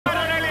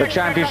the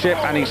championship,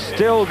 and he's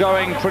still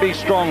going pretty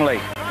strongly.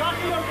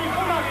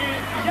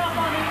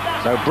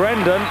 So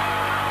Brendan,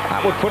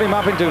 that would put him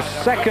up into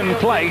second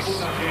place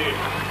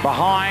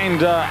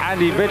behind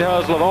Andy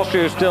Widhersel of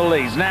Austria, who still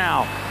leads.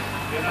 Now,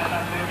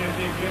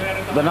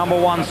 the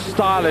 #1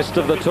 stylist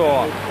of the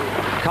tour,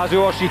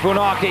 Kazuyoshi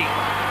Funaki.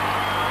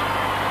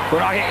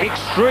 Funaki,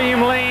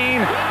 extreme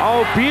lean.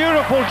 Oh,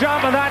 beautiful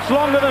jump, and that's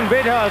longer than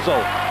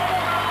Widhersel.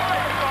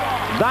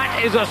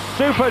 That is a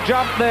super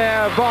jump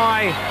there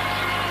by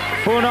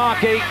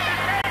Funaki.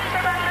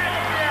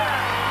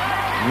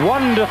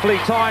 Wonderfully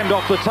timed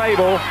off the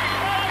table.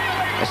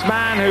 This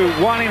man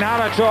who won in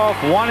Haratov,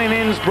 won in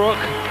Innsbruck,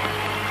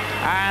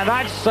 and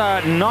that's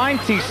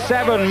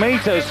 97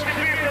 meters,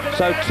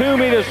 so 2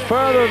 meters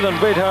further than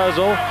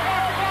Widhersel.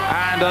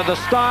 And the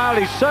style,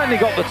 he's certainly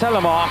got the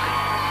telemark.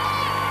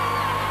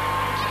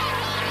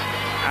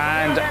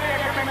 And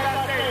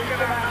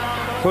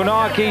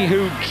Funaki,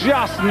 who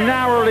just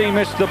narrowly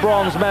missed the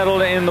bronze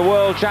medal in the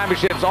World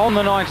Championships on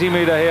the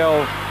 90-meter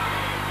hill,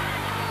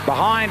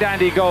 behind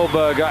Andy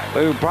Goldberger,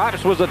 who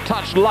perhaps was a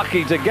touch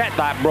lucky to get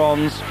that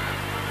bronze.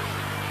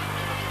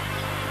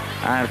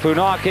 And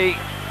Funaki,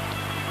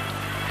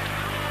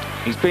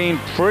 he's been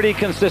pretty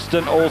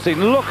consistent all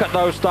season. Look at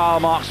those style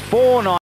marks, 4.9.